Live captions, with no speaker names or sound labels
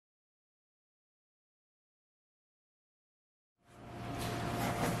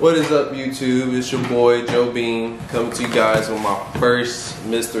What is up, YouTube? It's your boy Joe Bean coming to you guys with my first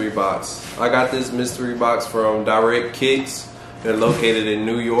mystery box. I got this mystery box from Direct Kicks. They're located in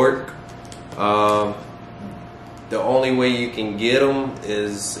New York. The only way you can get them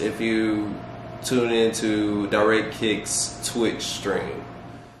is if you tune into Direct Kicks Twitch stream.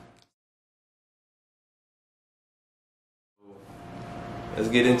 Let's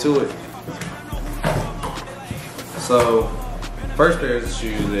get into it. So, first pair of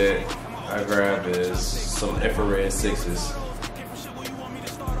shoes that I grabbed is some infrared 6s.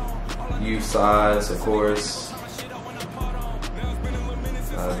 Youth size, of course.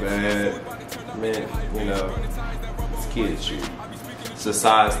 Not bad. Man, you know, it's a kid's shoe. It's a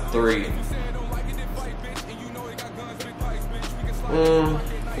size 3.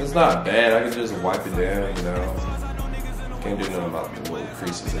 It's not bad. I can just wipe it down, you know. Can't do nothing about the little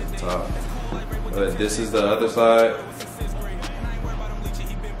creases at the top. But this is the other side.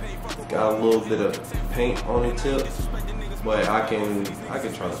 Got a little bit of paint on the tip, but I can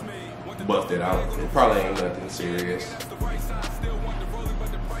try to buff it out. It probably ain't nothing serious.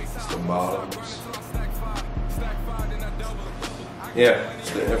 It's the bottoms. Yeah,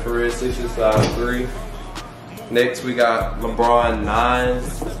 it's the infrared 6s, size 3. Next we got LeBron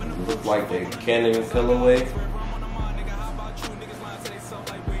 9s. Look like the Canon colorway.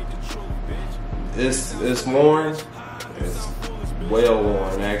 It's worn. It's well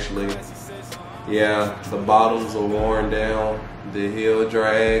worn, actually. Yeah, the bottoms are worn down. The heel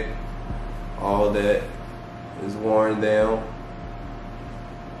drag, all that is worn down.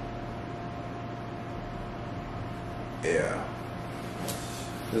 Yeah.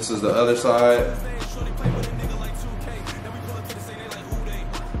 This is the other side.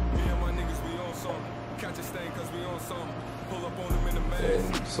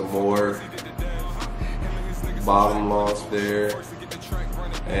 And some more bottom loss there,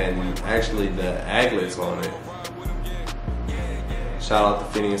 and actually the aglets on it. Shout out to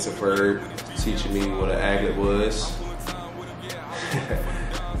Phineas and Ferb teaching me what an aglet was.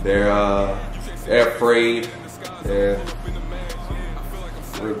 They're frayed, they're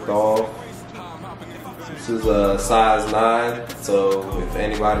ripped off. This is a size 9, so if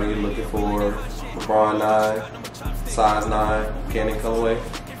anybody looking for LeBron 9, size 9, Canon colorway,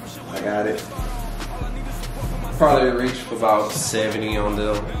 I got it. Probably reach for about 70 on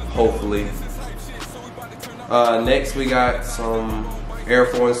them, hopefully. Next we got some Air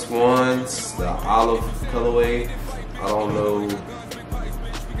Force Ones, the olive colorway. I don't know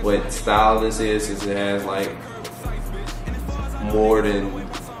what style this is, since it has like more than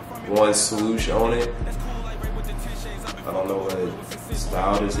one swoosh on it. I don't know what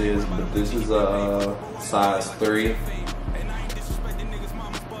style this is, but this is a size 3.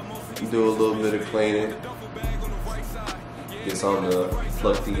 Do a little bit of cleaning. Get something to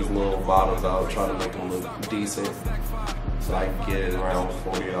pluck these little bottoms out, try to make them look decent, so I can get it around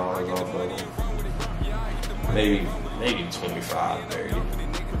 $40 off of them. Maybe 25, 30.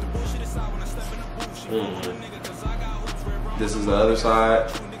 This is the other side.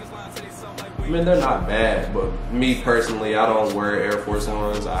 I mean, they're not bad, but me personally, I don't wear Air Force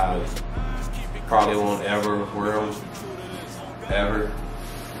Ones. I probably won't ever wear them, ever,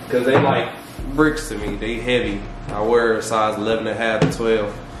 because they like bricks to me. They heavy. I wear a size 11.5 to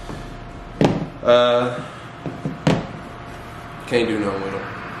 12. Can't do nothing with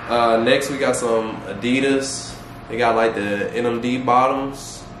them. Next we got some Adidas. They got like the NMD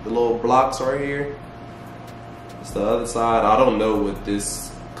bottoms, the little blocks right here. It's the other side. I don't know what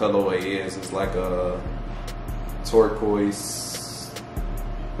this colorway is. It's like a turquoise,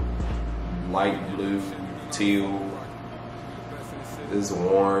 light blue, teal. It's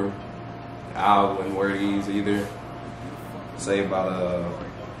warm. I wouldn't wear these either. Say about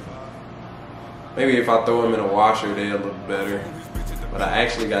maybe if I throw them in a washer, they'll look better. But I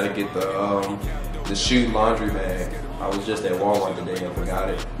actually got to get the shoe laundry bag. I was just at Walmart today and forgot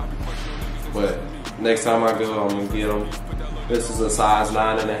it. But next time I go, I'm gonna get them. This is a size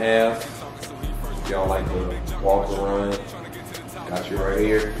 9.5. If y'all like to walk or run, got you right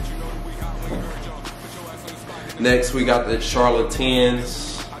here. Next, we got the Charlotte 10s.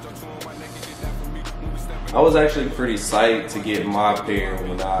 I was actually pretty psyched to get my pair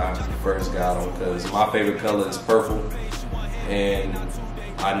when I first got them, because my favorite color is purple, and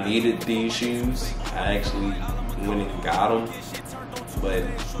I needed these shoes. I actually went and got them, but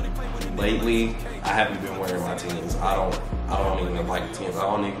lately I haven't been wearing my 10s. I don't even like 10s. I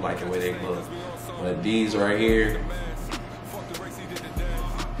don't even like the way they look. But these right here,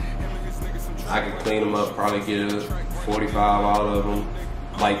 I could clean them up, probably get a 45 out of them.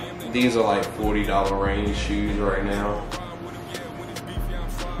 Like, these are like $40 range shoes right now.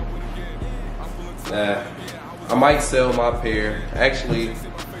 I might sell my pair. Actually,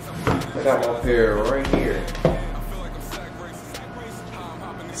 I got my pair right here.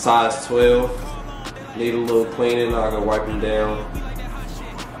 Size 12. Need a little cleaning. I can wipe them down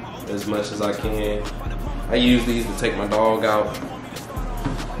as much as I can. I use these to take my dog out,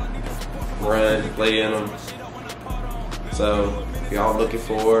 run, play in them. So if y'all looking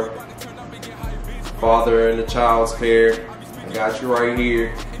for father and a child's pair, I got you right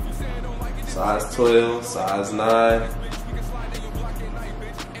here. Size 12, size 9.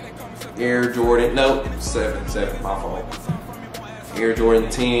 Air Jordan, nope, 7, my fault. Air Jordan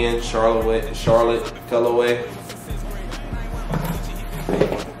 10, Charlotte colorway.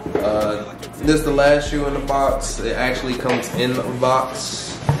 This is the last shoe in the box. It actually comes in the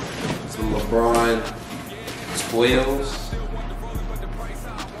box. Some LeBron 12s.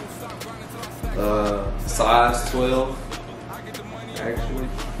 Size 12, actually.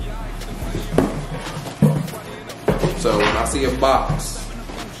 So when I see a box,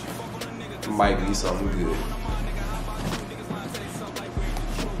 it might be something good.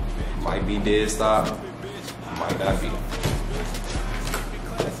 Might be dead stock, might not be.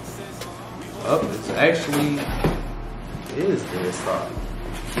 Oh, it's actually, it is dead stock.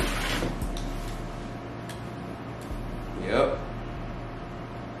 Yep.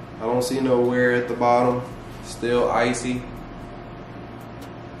 I don't see no wear at the bottom. Still icy.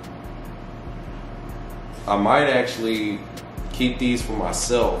 I might actually keep these for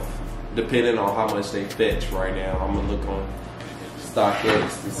myself, depending on how much they fetch right now. I'm gonna look on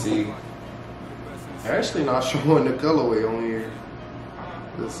StockX to see. They're actually not showing the colorway on here.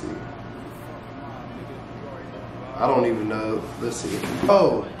 Let's see. I don't even know. Let's see.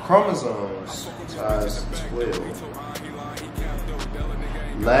 Oh, chromosomes, size 12.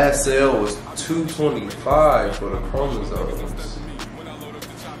 Last sale was $225 for the chromosomes.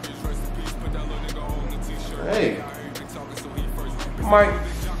 Hey,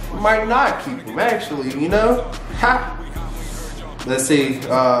 might not keep them actually, you know. Ha. Let's see.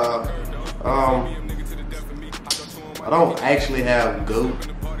 I don't actually have GOAT.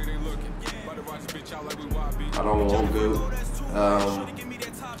 I don't want GOAT.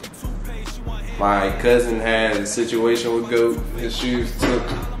 My cousin had a situation with GOAT. His shoes took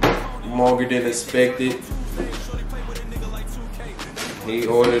longer than expected. He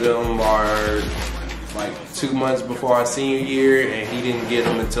ordered them like 2 months before our senior year, and he didn't get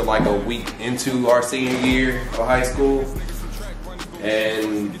them until like a week into our senior year of high school.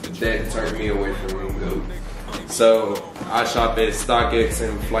 And that turned me away from GOAT. So I shop at StockX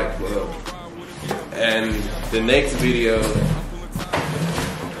and Flight Club. And the next video,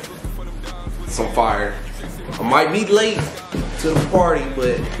 some fire. I might be late to the party,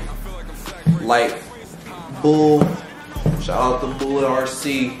 but like Bull, shout out to Bull at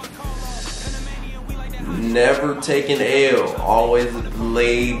RC. Never taking L, always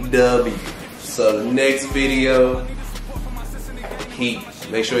laid W. So the next video, heat.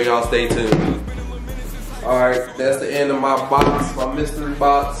 Make sure y'all stay tuned. Alright, that's the end of my box, my mystery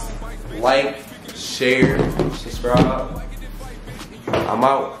box. Like, share, subscribe. I'm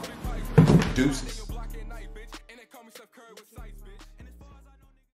out. Deuces.